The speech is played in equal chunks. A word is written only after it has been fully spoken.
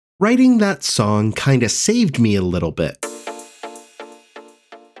writing that song kinda saved me a little bit.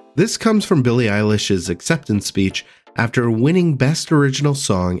 This comes from Billie Eilish's acceptance speech after winning Best Original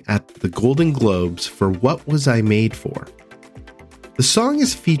Song at the Golden Globes for What Was I Made For? The song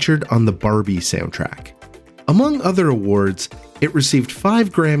is featured on the Barbie soundtrack. Among other awards, it received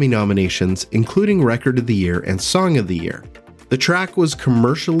 5 Grammy nominations, including Record of the Year and Song of the Year. The track was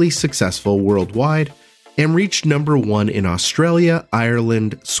commercially successful worldwide and reached number 1 in Australia,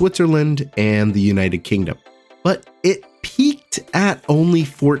 Ireland, Switzerland, and the United Kingdom. But it peaked at only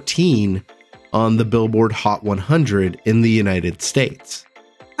 14 on the Billboard Hot 100 in the United States.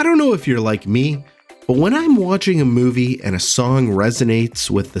 I don't know if you're like me, but when I'm watching a movie and a song resonates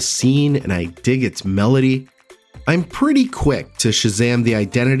with the scene and I dig its melody, I'm pretty quick to Shazam the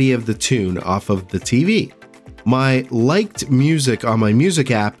identity of the tune off of the TV. My liked music on my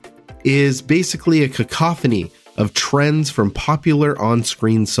music app is basically a cacophony of trends from popular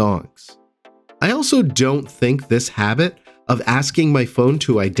on-screen songs. I also don't think this habit of asking my phone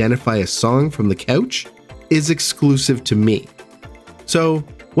to identify a song from the couch is exclusive to me. So,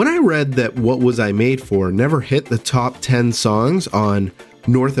 when I read that What Was I Made For never hit the top 10 songs on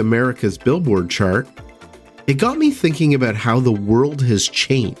North America's Billboard chart, it got me thinking about how the world has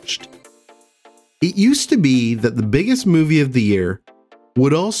changed. It used to be that the biggest movie of the year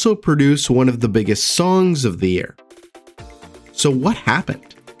would also produce one of the biggest songs of the year. So what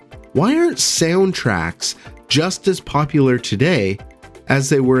happened? Why aren't soundtracks just as popular today as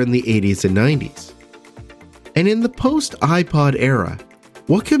they were in the 80s and 90s? And in the post-iPod era,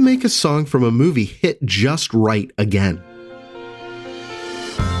 what could make a song from a movie hit just right again?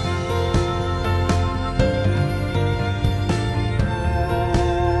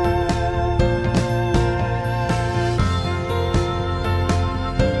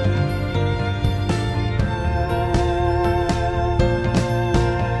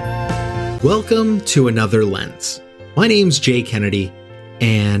 Welcome to Another Lens. My name's Jay Kennedy,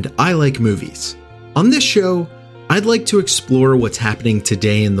 and I like movies. On this show, I'd like to explore what's happening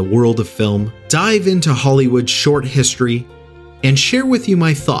today in the world of film, dive into Hollywood's short history, and share with you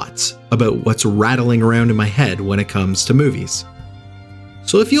my thoughts about what's rattling around in my head when it comes to movies.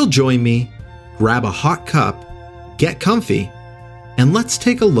 So if you'll join me, grab a hot cup, get comfy, and let's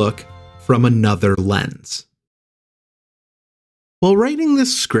take a look from another lens. While writing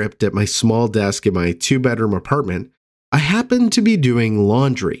this script at my small desk in my 2-bedroom apartment, I happened to be doing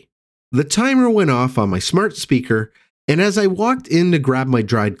laundry. The timer went off on my smart speaker, and as I walked in to grab my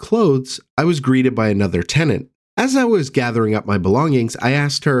dried clothes, I was greeted by another tenant. As I was gathering up my belongings, I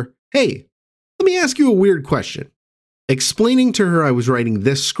asked her, "Hey, let me ask you a weird question." Explaining to her I was writing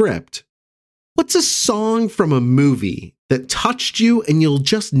this script, what's a song from a movie that touched you and you'll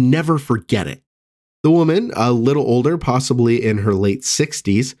just never forget it? The woman, a little older, possibly in her late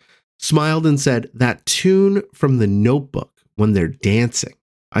 60s, smiled and said, "That tune from The Notebook when they're dancing."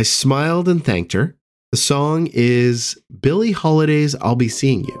 I smiled and thanked her. The song is Billie Holiday's I'll Be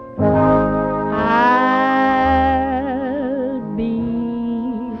Seeing You. I'll be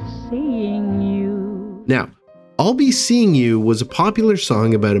seeing you. Now, I'll Be Seeing You was a popular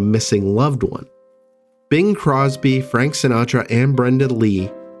song about a missing loved one. Bing Crosby, Frank Sinatra, and Brenda Lee,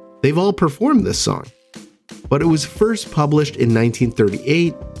 they've all performed this song. But it was first published in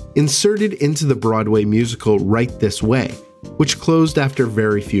 1938, inserted into the Broadway musical Right This Way, which closed after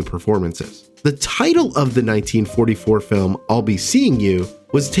very few performances. The title of the 1944 film I'll Be Seeing You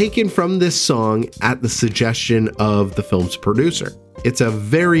was taken from this song at the suggestion of the film's producer. It's a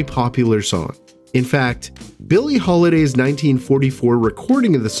very popular song. In fact, Billie Holiday's 1944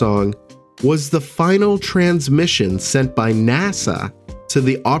 recording of the song was the final transmission sent by NASA to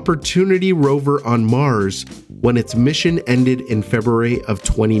the Opportunity rover on Mars when its mission ended in February of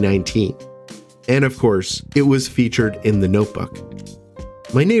 2019. And of course, it was featured in The Notebook.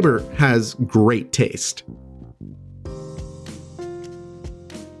 My neighbor has great taste.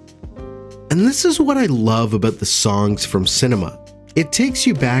 And this is what I love about the songs from cinema. It takes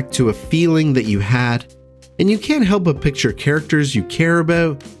you back to a feeling that you had, and you can't help but picture characters you care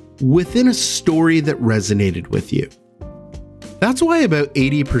about within a story that resonated with you. That's why about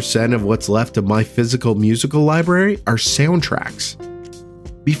 80% of what's left of my physical musical library are soundtracks.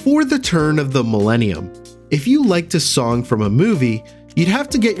 Before the turn of the millennium, if you liked a song from a movie, you'd have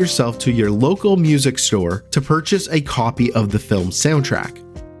to get yourself to your local music store to purchase a copy of the film's soundtrack.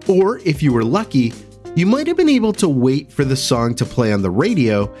 Or if you were lucky, you might have been able to wait for the song to play on the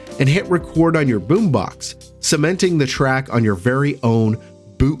radio and hit record on your boombox, cementing the track on your very own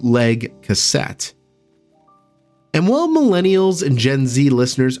bootleg cassette. And while millennials and Gen Z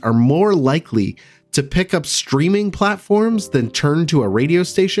listeners are more likely to pick up streaming platforms than turn to a radio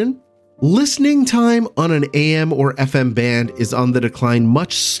station. Listening time on an AM or FM band is on the decline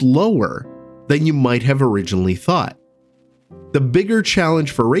much slower than you might have originally thought. The bigger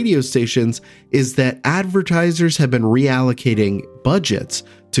challenge for radio stations is that advertisers have been reallocating budgets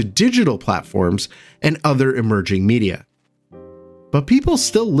to digital platforms and other emerging media. But people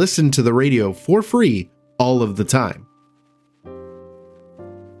still listen to the radio for free all of the time.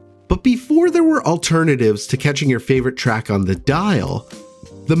 But before there were alternatives to catching your favorite track on the dial,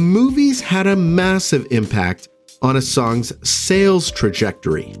 the movies had a massive impact on a song's sales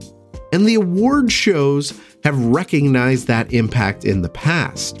trajectory. And the award shows have recognized that impact in the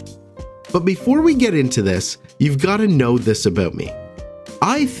past. But before we get into this, you've got to know this about me.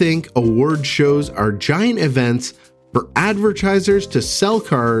 I think award shows are giant events for advertisers to sell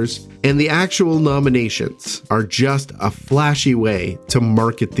cars, and the actual nominations are just a flashy way to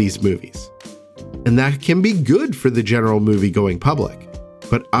market these movies. And that can be good for the general movie-going public,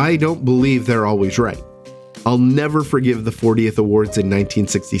 but I don't believe they're always right. I'll never forgive the 40th Awards in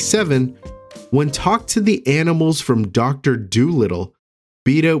 1967 when Talk to the Animals from Dr. Dolittle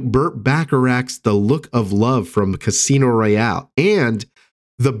beat out Burt Bacharach's The Look of Love from Casino Royale and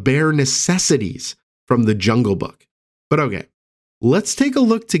The Bare Necessities from The Jungle Book. But okay, let's take a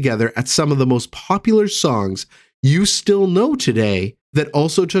look together at some of the most popular songs you still know today that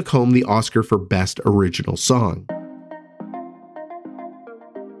also took home the Oscar for Best Original Song.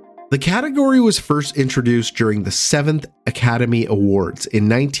 The category was first introduced during the 7th Academy Awards in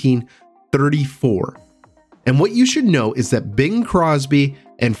 1934. And what you should know is that Bing Crosby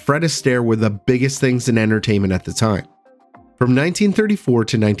and Fred Astaire were the biggest things in entertainment at the time. From 1934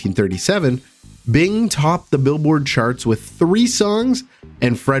 to 1937, Bing topped the Billboard charts with 3 songs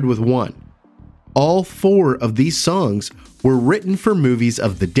and Fred with 1. All 4 of these songs were written for movies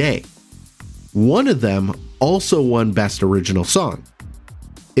of the day. One of them also won Best Original Song.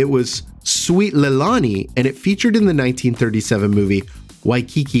 It was Sweet Leilani, and it featured in the 1937 movie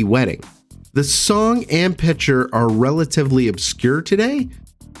Waikiki Wedding. The song and picture are relatively obscure today,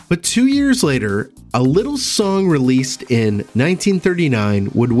 but 2 years later, a little song released in 1939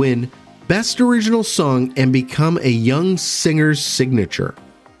 would win Best Original Song and become a young singer's signature.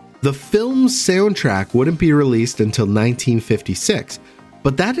 The film's soundtrack wouldn't be released until 1956,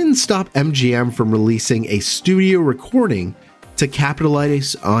 but that didn't stop MGM from releasing a studio recording to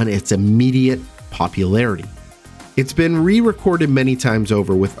capitalize on its immediate popularity. It's been re-recorded many times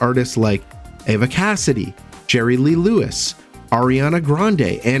over with artists like Eva Cassidy, Jerry Lee Lewis, Ariana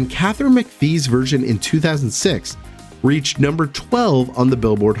Grande, and Katharine McPhee's version in 2006 reached number 12 on the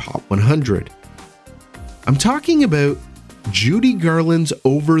Billboard Hot 100. I'm talking about Judy Garland's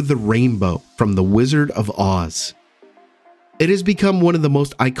Over the Rainbow from The Wizard of Oz. It has become one of the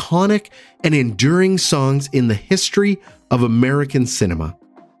most iconic and enduring songs in the history of American cinema.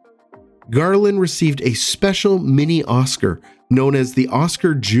 Garland received a special mini Oscar known as the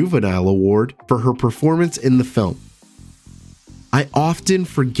Oscar Juvenile Award for her performance in the film. I often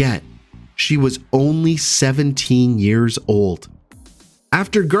forget she was only 17 years old.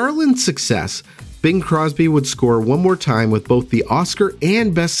 After Garland's success, Bing Crosby would score one more time with both the Oscar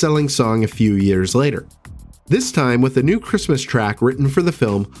and best-selling song a few years later. This time with a new Christmas track written for the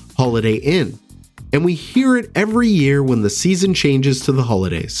film Holiday Inn, and we hear it every year when the season changes to the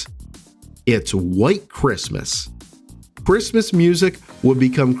holidays. It's White Christmas. Christmas music would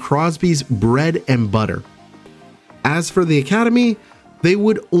become Crosby's bread and butter. As for the Academy, they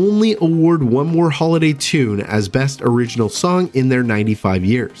would only award one more holiday tune as Best Original Song in their 95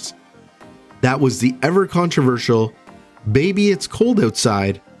 years. That was the ever-controversial Baby It's Cold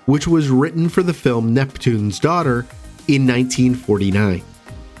Outside, which was written for the film Neptune's Daughter in 1949.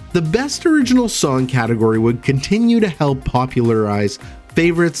 The Best Original Song category would continue to help popularize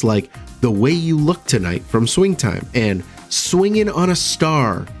favorites like The Way You Look Tonight from Swing Time and Swingin' on a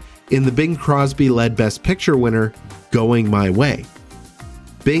Star in the Bing Crosby-led Best Picture winner Going My Way.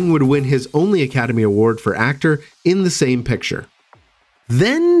 Bing would win his only Academy Award for actor in the same picture.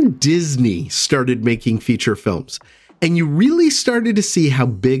 Then Disney started making feature films, and you really started to see how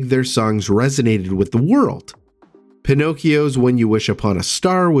big their songs resonated with the world. Pinocchio's When You Wish Upon a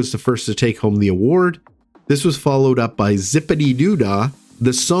Star was the first to take home the award. This was followed up by Zippity-Doo-Dah,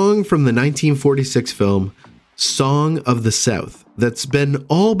 the song from the 1946 film Song of the South that's been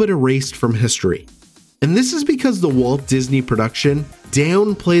all but erased from history. And this is because the Walt Disney production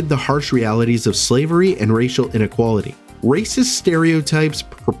downplayed the harsh realities of slavery and racial inequality. Racist stereotypes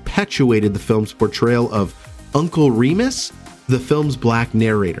perpetuated the film's portrayal of Uncle Remus, the film's black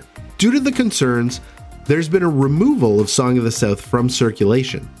narrator. Due to the concerns, there's been a removal of Song of the South from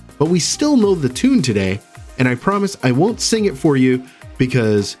circulation. but we still know the tune today, and I promise I won't sing it for you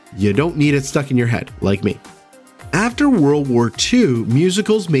because you don't need it stuck in your head like me. After World War II,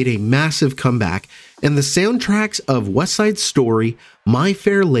 musicals made a massive comeback, and the soundtracks of West Side Story, My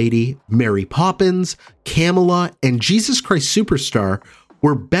Fair Lady, Mary Poppins, Camelot, and Jesus Christ Superstar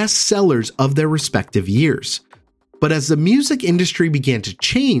were bestsellers of their respective years. But as the music industry began to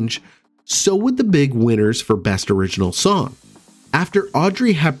change, so would the big winners for Best Original Song. After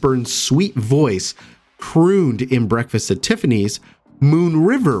Audrey Hepburn's sweet voice crooned in Breakfast at Tiffany's, Moon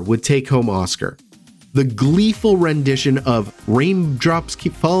River would take home Oscar. The gleeful rendition of Raindrops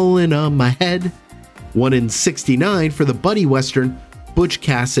Keep Falling on My Head won in '69 for the buddy western Butch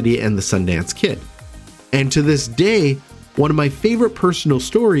Cassidy and the Sundance Kid. And to this day, one of my favorite personal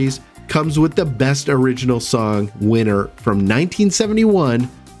stories comes with the Best Original Song winner from 1971,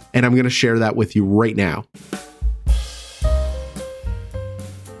 and I'm going to share that with you right now.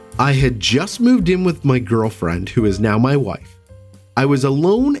 I had just moved in with my girlfriend, who is now my wife. I was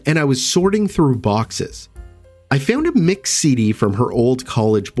alone and I was sorting through boxes. I found a mix CD from her old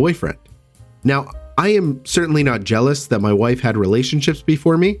college boyfriend. Now, I am certainly not jealous that my wife had relationships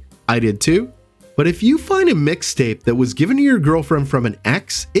before me. I did too. But if you find a mixtape that was given to your girlfriend from an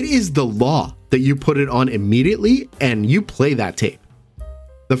ex, it is the law that you put it on immediately and you play that tape.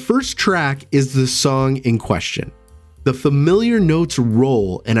 The first track is the song in question. The familiar notes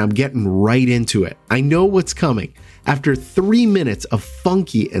roll and I'm getting right into it. I know what's coming. After 3 minutes of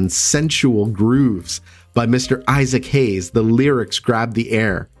funky and sensual grooves by Mr. Isaac Hayes, the lyrics grab the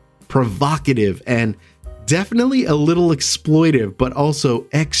air. Provocative and definitely a little exploitive, but also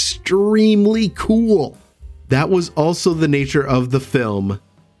extremely cool. That was also the nature of the film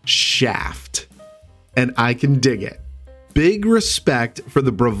Shaft, and I can dig it. Big respect for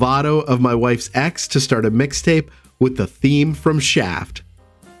the bravado of my wife's ex to start a mixtape with the theme from Shaft.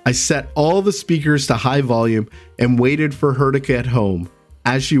 I set all the speakers to high volume and waited for her to get home.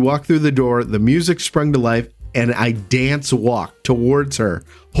 As she walked through the door, the music sprung to life and I dance walked towards her,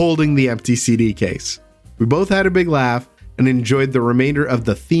 holding the empty CD case. We both had a big laugh and enjoyed the remainder of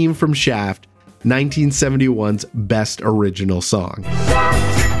the theme from Shaft, 1971's Best Original Song.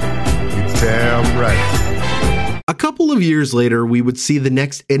 Damn right. A couple of years later, we would see the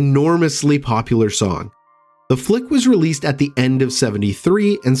next enormously popular song. The flick was released at the end of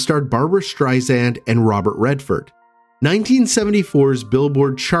 '73 and starred Barbra Streisand and Robert Redford. 1974's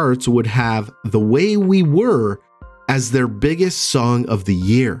Billboard charts would have The Way We Were as their biggest song of the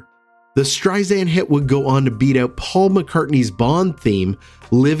year. The Streisand hit would go on to beat out Paul McCartney's Bond theme,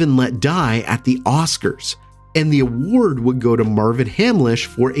 Live and Let Die, at the Oscars, and the award would go to Marvin Hamlisch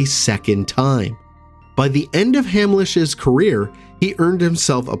for a second time. By the end of Hamlisch's career, he earned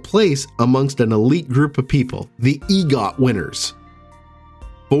himself a place amongst an elite group of people, the EGOT winners.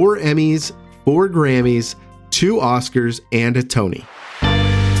 4 Emmys, 4 Grammys, 2 Oscars, and a Tony.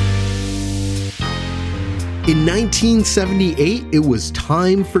 In 1978, it was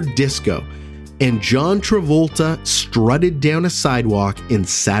time for disco, and John Travolta strutted down a sidewalk in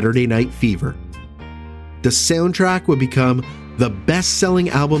Saturday Night Fever. The soundtrack would become the best-selling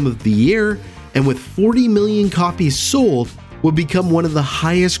album of the year, and with 40 million copies sold, would become one of the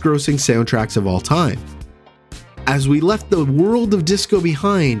highest-grossing soundtracks of all time. As we left the world of disco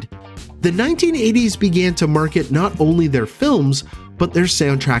behind, the 1980s began to market not only their films, but their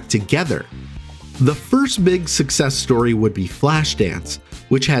soundtrack together. The first big success story would be Flashdance,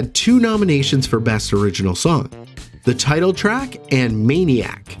 which had 2 nominations for Best Original Song, the title track and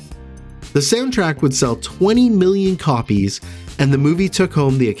Maniac. The soundtrack would sell 20 million copies, and the movie took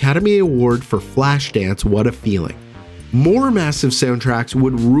home the Academy Award for Flashdance, What a Feeling. More massive soundtracks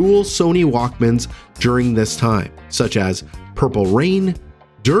would rule Sony Walkmans during this time, such as Purple Rain,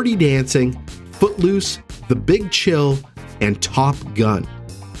 Dirty Dancing, Footloose, The Big Chill, and Top Gun.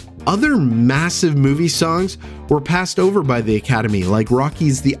 Other massive movie songs were passed over by the Academy, like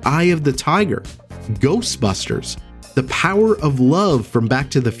Rocky's The Eye of the Tiger, Ghostbusters, The Power of Love from Back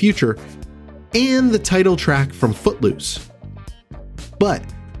to the Future, and the title track from Footloose. But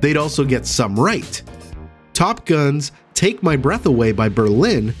they'd also get some right. Top Gun's Take My Breath Away by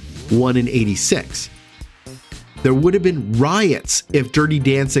Berlin won in '86. There would have been riots if Dirty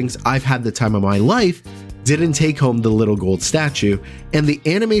Dancing's I've Had the Time of My Life didn't take home the little gold statue, and the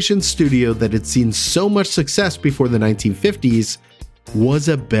animation studio that had seen so much success before the 1950s was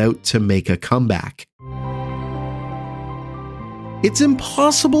about to make a comeback. It's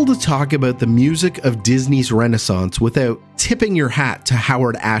impossible to talk about the music of Disney's Renaissance without tipping your hat to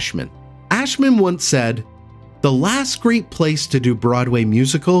Howard Ashman. Ashman once said, "The last great place to do Broadway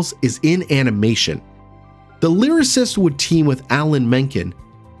musicals is in animation." The lyricist would team with Alan Menken,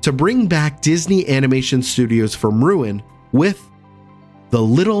 to bring back Disney Animation Studios from ruin with The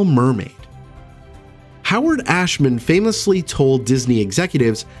Little Mermaid. Howard Ashman famously told Disney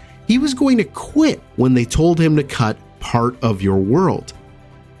executives he was going to quit when they told him to cut part of your world.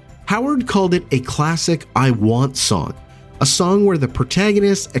 Howard called it a classic I Want song, a song where the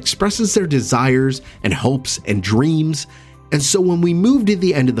protagonist expresses their desires and hopes and dreams, and so when we move to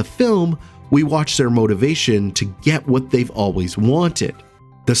the end of the film, we watch their motivation to get what they've always wanted.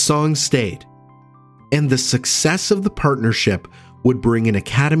 The song stayed, and the success of the partnership would bring an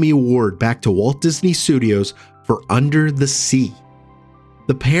Academy Award back to Walt Disney Studios for Under the Sea.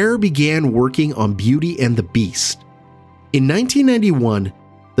 The pair began working on Beauty and the Beast. In 1991,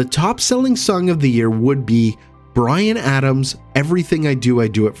 the top-selling song of the year would be Bryan Adams' Everything I Do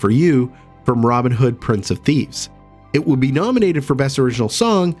It For You from Robin Hood, Prince of Thieves. It would be nominated for Best Original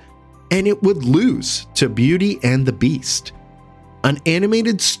Song, and it would lose to Beauty and the Beast, an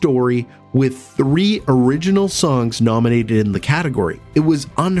animated story with 3 original songs nominated in the category. It was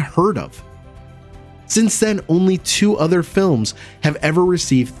unheard of. Since then, only 2 other films have ever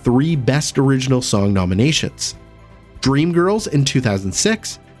received 3 Best Original Song nominations: Dreamgirls in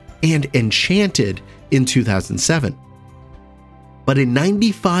 2006 and Enchanted in 2007. But in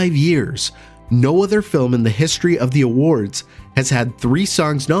 95 years, no other film in the history of the awards has had 3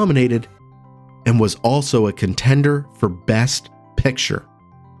 songs nominated and was also a contender for Best Picture.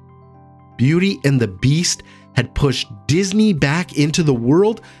 Beauty and the Beast had pushed Disney back into the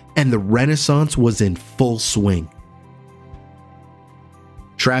world, and the Renaissance was in full swing.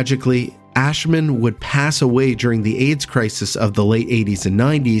 Tragically, Ashman would pass away during the AIDS crisis of the late 80s and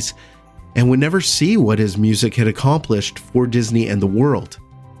 90s, and would never see what his music had accomplished for Disney and the world.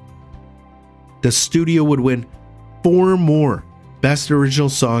 The studio would win 4 more Best Original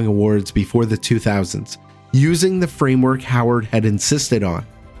Song awards before the 2000s, using the framework Howard had insisted on.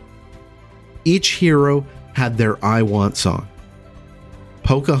 Each hero had their I Want song.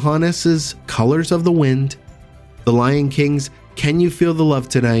 Pocahontas' Colors of the Wind, The Lion King's Can You Feel the Love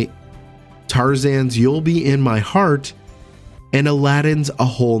Tonight, Tarzan's You'll Be in My Heart, and Aladdin's A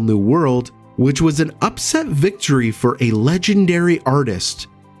Whole New World, which was an upset victory for a legendary artist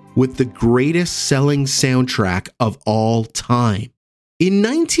with the greatest selling soundtrack of all time. In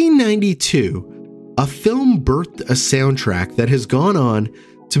 1992, a film birthed a soundtrack that has gone on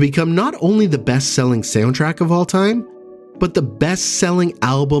to become not only the best-selling soundtrack of all time, but the best-selling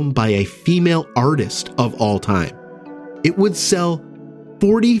album by a female artist of all time. It would sell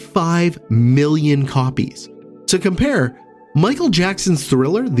 45 million copies. To compare, Michael Jackson's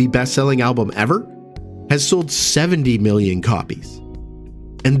Thriller, the best-selling album ever, has sold 70 million copies.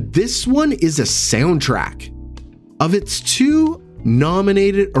 And this one is a soundtrack. Of its 2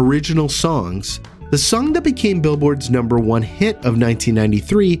 nominated original songs, the song that became Billboard's #1 hit of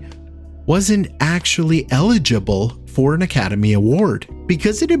 1993 wasn't actually eligible for an Academy Award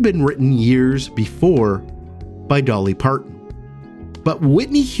because it had been written years before by Dolly Parton. But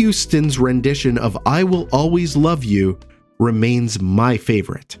Whitney Houston's rendition of I Will Always Love You remains my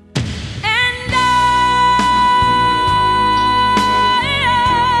favorite.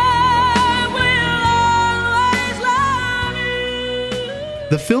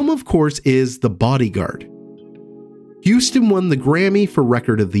 The film, of course, is The Bodyguard. Houston won the Grammy for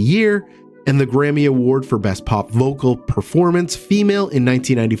Record of the Year and the Grammy Award for Best Pop Vocal Performance Female in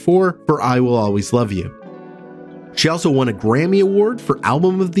 1994 for I Will Always Love You. She also won a Grammy Award for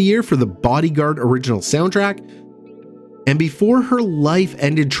Album of the Year for the Bodyguard original soundtrack. And before her life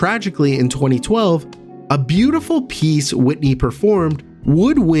ended tragically in 2012, a beautiful piece Whitney performed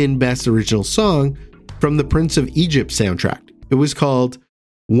would win Best Original Song from the Prince of Egypt soundtrack. It was called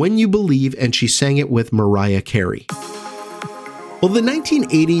When You Believe, and she sang it with Mariah Carey. While the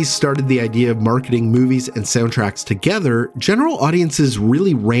 1980s started the idea of marketing movies and soundtracks together, general audiences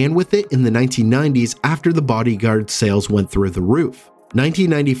really ran with it in the 1990s after The Bodyguard sales went through the roof.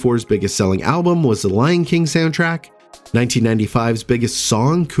 1994's biggest selling album was the Lion King soundtrack. 1995's biggest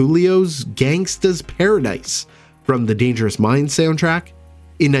song, Coolio's Gangsta's Paradise from the Dangerous Minds soundtrack.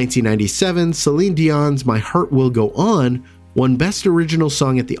 In 1997, Celine Dion's My Heart Will Go On won Best Original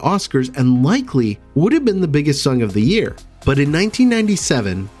Song at the Oscars and likely would have been the biggest song of the year. But in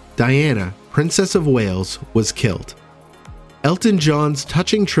 1997, Diana, Princess of Wales, was killed. Elton John's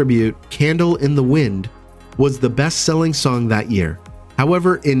touching tribute, Candle in the Wind, was the best-selling song that year.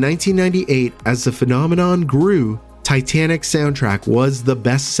 However, in 1998, as the phenomenon grew, Titanic soundtrack was the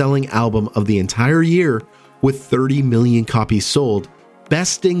best-selling album of the entire year with 30 million copies sold,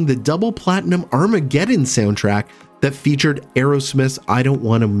 besting the double platinum Armageddon soundtrack that featured Aerosmith's I Don't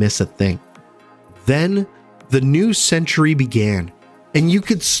Want to Miss a Thing. Then, the new century began, And you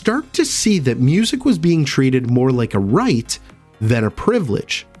could start to see that music was being treated more like a right than a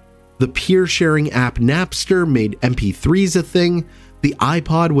privilege. The peer-sharing app Napster made MP3s a thing. The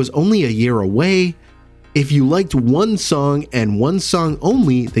iPod was only a year away. If you liked one song and one song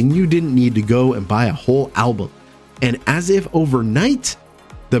only, then you didn't need to go and buy a whole album. And as if overnight,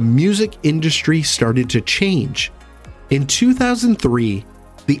 the music industry started to change. In 2003,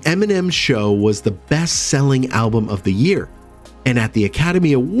 The Eminem Show was the best-selling album of the year. And at the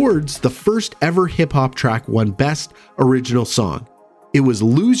Academy Awards, the first ever hip-hop track won Best Original Song. It was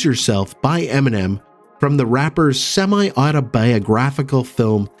Lose Yourself by Eminem from the rapper's semi-autobiographical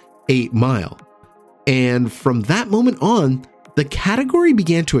film 8 Mile. And from that moment on, the category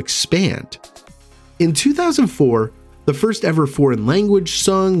began to expand. In 2004, the first ever foreign language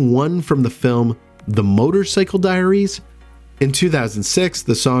song won from the film The Motorcycle Diaries. In 2006,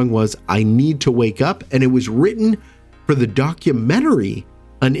 the song was I Need to Wake Up, and it was written for the documentary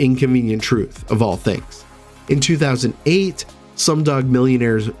An Inconvenient Truth, of all things. In 2008, Slumdog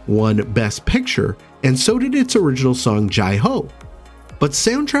Millionaires won Best Picture, and so did its original song Jai Ho. But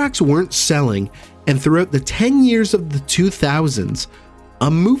soundtracks weren't selling, and throughout the 10 years of the 2000s, a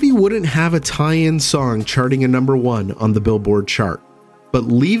movie wouldn't have a tie-in song charting a #1 on the Billboard chart. But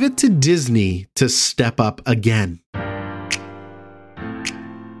leave it to Disney to step up again.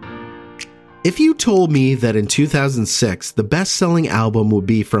 If you told me that in 2006 the best-selling album would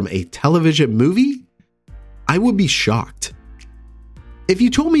be from a television movie, I would be shocked. If you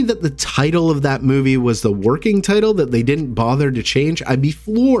told me that the title of that movie was the working title that they didn't bother to change, I'd be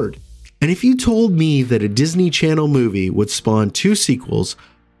floored. And if you told me that a Disney Channel movie would spawn 2 sequels,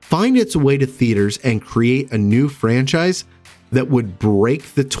 find its way to theaters, and create a new franchise that would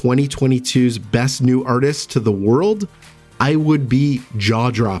break the 2022's Best New Artist to the world, I would be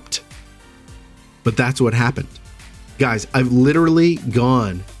jaw-dropped. But that's what happened. Guys, I've literally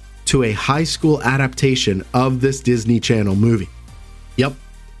gone to a high school adaptation of this Disney Channel movie. Yep,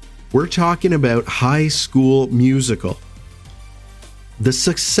 we're talking about High School Musical. The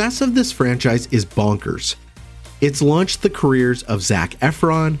success of this franchise is bonkers. It's launched the careers of Zac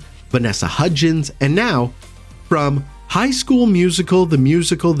Efron, Vanessa Hudgens, and now, from High School Musical,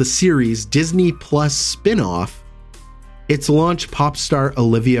 the series Disney Plus spin-off, it's launched pop star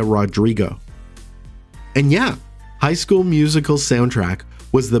Olivia Rodrigo. And yeah, High School Musical soundtrack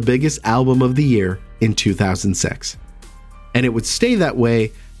was the biggest album of the year in 2006. And it would stay that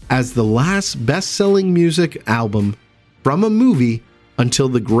way as the last best-selling music album from a movie until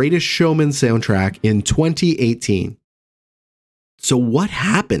The Greatest Showman soundtrack in 2018. So what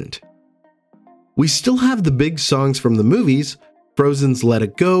happened? We still have the big songs from the movies. Frozen's Let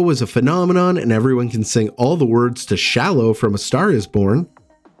It Go was a phenomenon, and everyone can sing all the words to Shallow from A Star Is Born.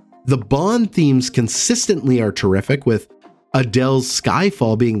 The Bond themes consistently are terrific, with Adele's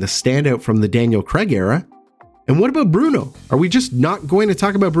Skyfall being the standout from the Daniel Craig era. And what about Bruno? Are we just not going to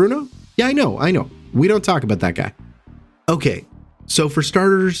talk about Bruno? Yeah, I know. We don't talk about that guy. Okay, so for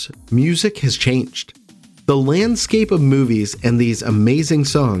starters, music has changed. The landscape of movies and these amazing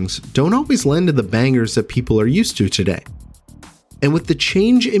songs don't always lend to the bangers that people are used to today. And with the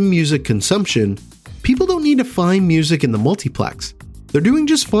change in music consumption, people don't need to find music in the multiplex. They're doing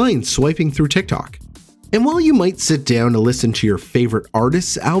just fine swiping through TikTok. And while you might sit down to listen to your favorite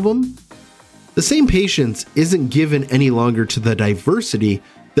artist's album, the same patience isn't given any longer to the diversity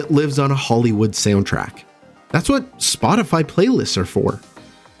that lives on a Hollywood soundtrack. That's what Spotify playlists are for.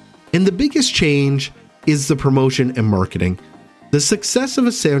 And the biggest change is the promotion and marketing. The success of a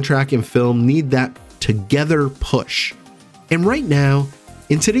soundtrack and film need that together push. And right now,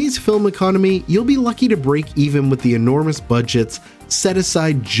 in today's film economy, you'll be lucky to break even with the enormous budgets set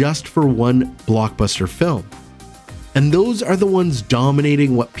aside just for one blockbuster film. And those are the ones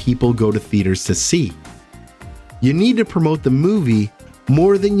dominating what people go to theaters to see. You need to promote the movie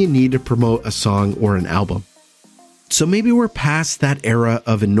more than you need to promote a song or an album. So maybe we're past that era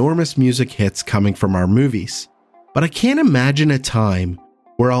of enormous music hits coming from our movies. But I can't imagine a time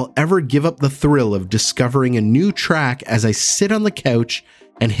where I'll ever give up the thrill of discovering a new track as I sit on the couch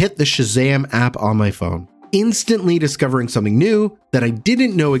and hit the Shazam app on my phone, instantly discovering something new that I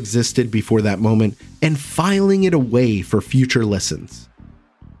didn't know existed before that moment and filing it away for future listens.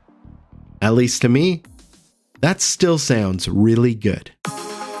 At least to me, that still sounds really good.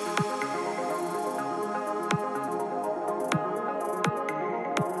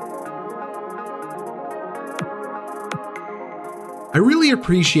 I really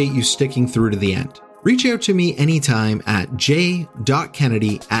appreciate you sticking through to the end. Reach out to me anytime at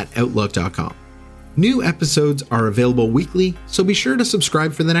j.kennedy@outlook.com. New episodes are available weekly, so be sure to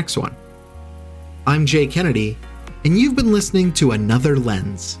subscribe for the next one. I'm Jay Kennedy, and you've been listening to Another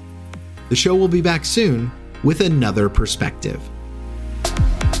Lens. The show will be back soon with another perspective.